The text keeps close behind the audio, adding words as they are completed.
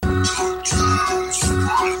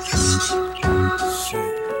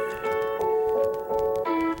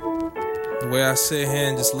way I sit here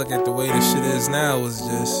and just look at the way this shit is now is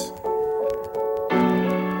just,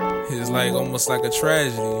 it's like almost like a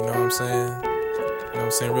tragedy, you know what I'm saying? You know what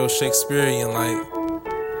I'm saying? Real Shakespearean, like, you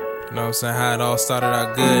know what I'm saying? How it all started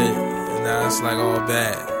out good, and now it's like all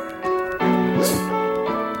bad.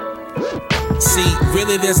 See,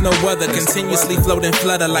 really there's no weather, continuously floating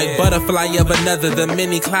flutter like butterfly of another. The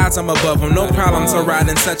many clouds I'm above them, no problem to ride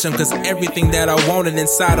and touch them, cause everything that I wanted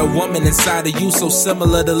inside a woman, inside of you, so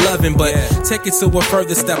similar to loving. But take it to a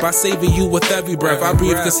further step, I savor you with every breath I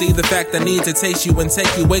breathe, cause see the fact I need to taste you and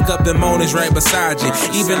take you. Wake up and moan is right beside you,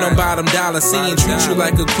 even on bottom dollar, seeing treat you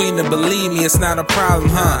like a queen, and believe me, it's not a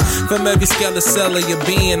problem, huh? From every scale of cell of your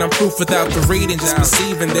being, I'm proof without the reading, just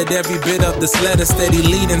perceiving that every bit of this letter steady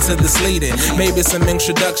leading to this leading. Maybe some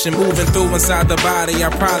introduction, moving through inside the body. I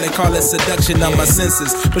probably call it seduction of my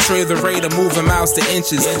senses. Portray the rate of moving miles to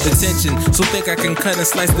inches. The tension, so think I can cut and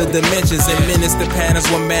slice the dimensions. In minutes, the patterns,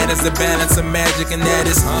 what matters, the balance of magic, and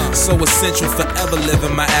that is so essential. Forever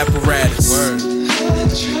living my apparatus. Word.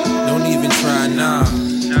 Don't even try now.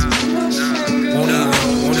 Won't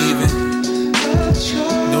even.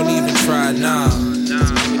 Don't even try now.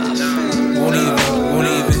 Won't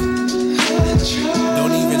even.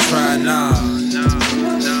 Don't even try now.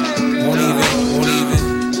 Won't even.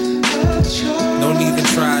 Don't even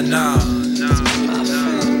try now.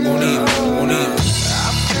 Won't even. I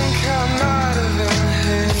think I might have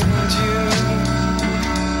inhaled you.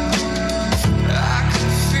 I can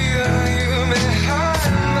feel you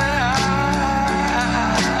behind my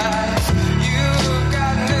eyes. You've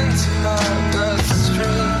gotten into my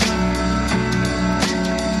BloodStream.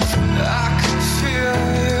 I can feel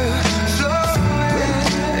you flowing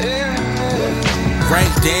in me.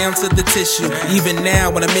 Right down to the tissue. Even now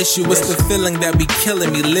when I miss you, it's the feeling that be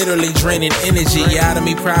killing me, literally draining energy out of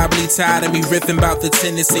me. Probably tired of me riffing about the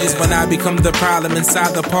tendencies when I become the problem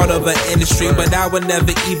inside the part of the industry. But I would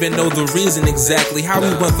never even know the reason exactly how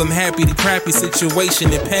we went from happy to crappy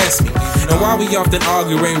situation and past me. And why we often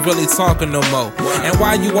argue, ain't really talking no more. And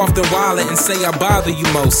why you often wallet and say I bother you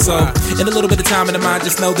most. So in a little bit of time in the mind,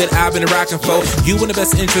 just know that I've been rocking for you in the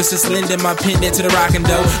best interest, just lending my pendant to the rockin'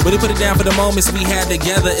 dough. Really put it down for the moments we had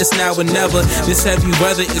together. It's now or never. This heavy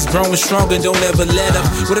weather is growing stronger, don't ever let up.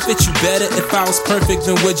 Would it fit you better if I was perfect?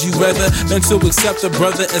 Then would you rather learn to accept a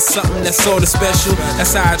brother as something that's sorta special?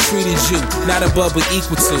 That's how I treated you, not above but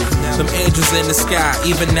equal to them angels in the sky.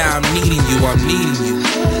 Even now I'm needing you, I'm needing you.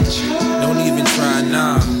 Don't even try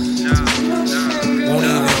now. Won't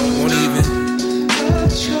even.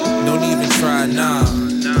 Don't even try now.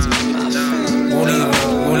 Won't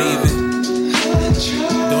even.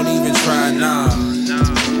 Don't even try now.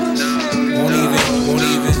 Won't even.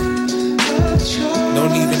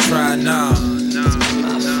 Don't even try now.